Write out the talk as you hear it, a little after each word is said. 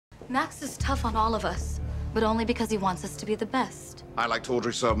Max is tough on all of us, but only because he wants us to be the best. I liked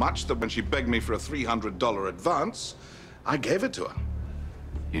Audrey so much that when she begged me for a $300 advance, I gave it to her.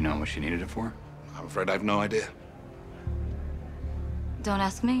 You know what she needed it for? I'm afraid I have no idea. Don't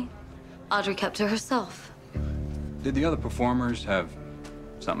ask me. Audrey kept to herself. Did the other performers have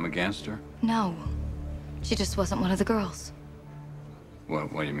something against her? No. She just wasn't one of the girls.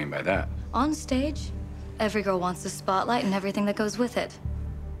 What do you mean by that? On stage, every girl wants the spotlight and everything that goes with it.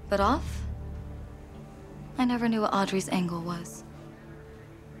 But off, I never knew what Audrey's angle was.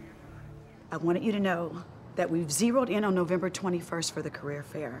 I wanted you to know that we've zeroed in on November 21st for the career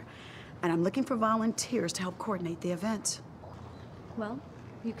fair, and I'm looking for volunteers to help coordinate the event. Well,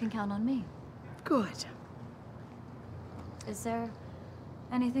 you can count on me. Good. Is there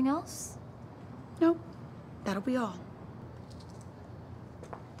anything else? Nope. That'll be all.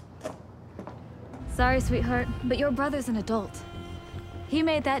 Sorry, sweetheart, but your brother's an adult. He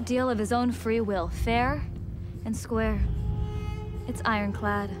made that deal of his own free will, fair and square. It's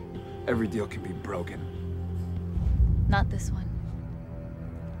ironclad. Every deal can be broken. Not this one.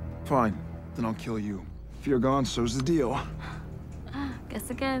 Fine, then I'll kill you. If you're gone, so's the deal. Guess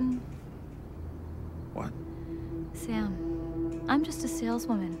again. What? Sam, I'm just a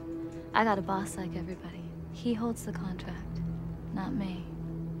saleswoman. I got a boss like everybody. He holds the contract, not me.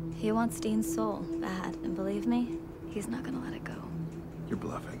 He wants Dean's soul bad, and believe me, he's not gonna let it go. You're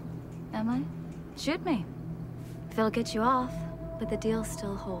bluffing. Am I? Shoot me. If it'll get you off, but the deal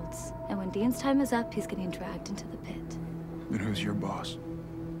still holds. And when Dean's time is up, he's getting dragged into the pit. Then who's your boss?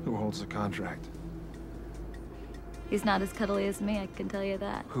 Who holds the contract? He's not as cuddly as me, I can tell you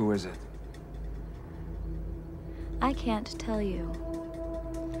that. Who is it? I can't tell you.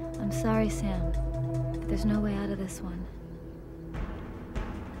 I'm sorry, Sam, but there's no way out of this one.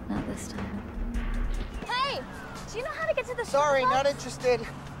 Not this time. Hey! Do you know how to get to the Sorry, strip club? not interested.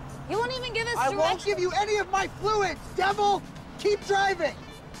 You won't even give us I directions? won't give you any of my fluids, devil! Keep driving!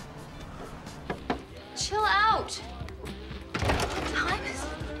 Chill out! What time is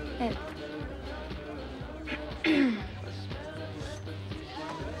it?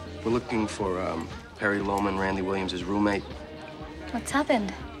 We're looking for Perry Loman, Randy Williams' roommate. What's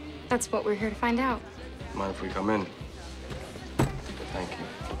happened? That's what we're here to find out. Mind if we come in? Thank you.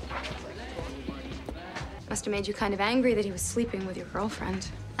 Must have made you kind of angry that he was sleeping with your girlfriend.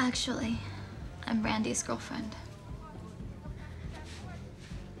 Actually, I'm Randy's girlfriend.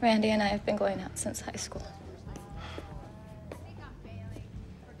 Randy and I have been going out since high school.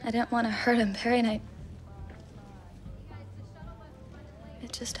 I didn't want to hurt him, Perry, and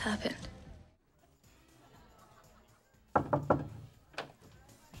it just happened.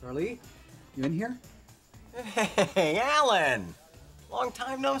 Charlie, you in here? Hey, Alan! Long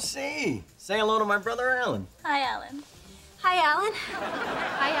time no see. Say hello to my brother, Alan. Hi, Alan. Hi, Alan.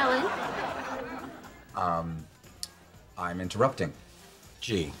 Hi, Alan. I'm interrupting.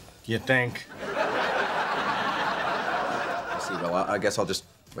 Gee, you think? I see. Well, I guess I'll just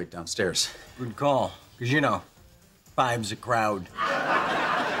wait downstairs. Good call. Because, you know, vibe's a crowd.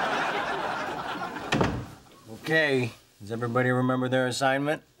 Okay, does everybody remember their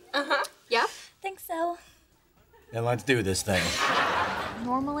assignment? Uh-huh. Yeah? Think so. Then let's do this thing.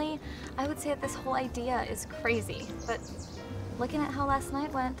 Normally, I would say that this whole idea is crazy, but looking at how last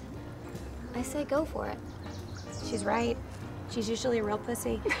night went, I say go for it. She's right. She's usually a real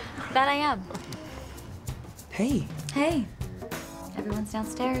pussy. That I am. Hey, Hey, everyone's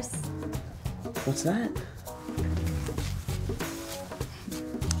downstairs. what's that?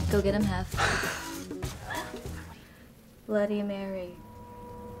 Go get him, Hef. Bloody Mary,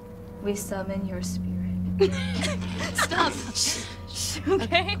 we summon your spirit. Stop.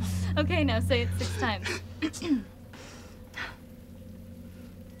 Okay? Okay, now say it 6 times.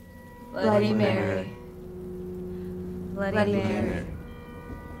 Bloody Mary. Bloody Mary.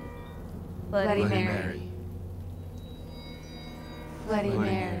 Bloody Mary. Bloody Mary. Bloody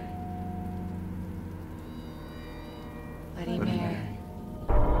Mary. Bloody Mary.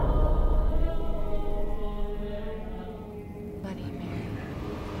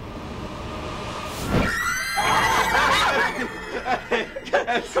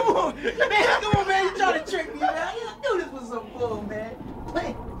 Come on, man, you trying to trick me, man. I knew this was some bull, man.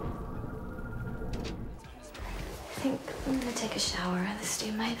 Play. I think I'm gonna take a shower. The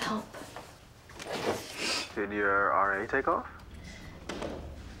steam might help. Did your RA take off?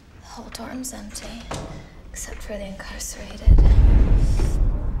 The whole dorm's empty, except for the incarcerated.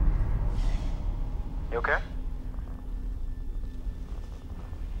 You okay?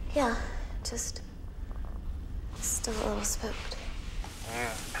 Yeah, just still a little spooked. You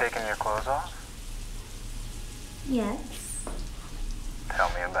taking your clothes off? Yes. Tell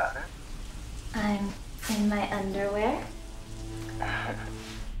me about it. I'm in my underwear.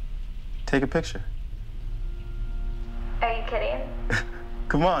 Take a picture. Are you kidding?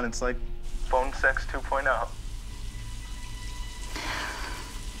 Come on, it's like phone sex 2.0.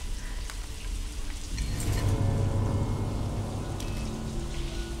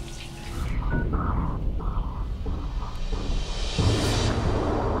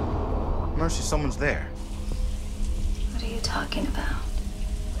 Mercy, someone's there. What are you talking about?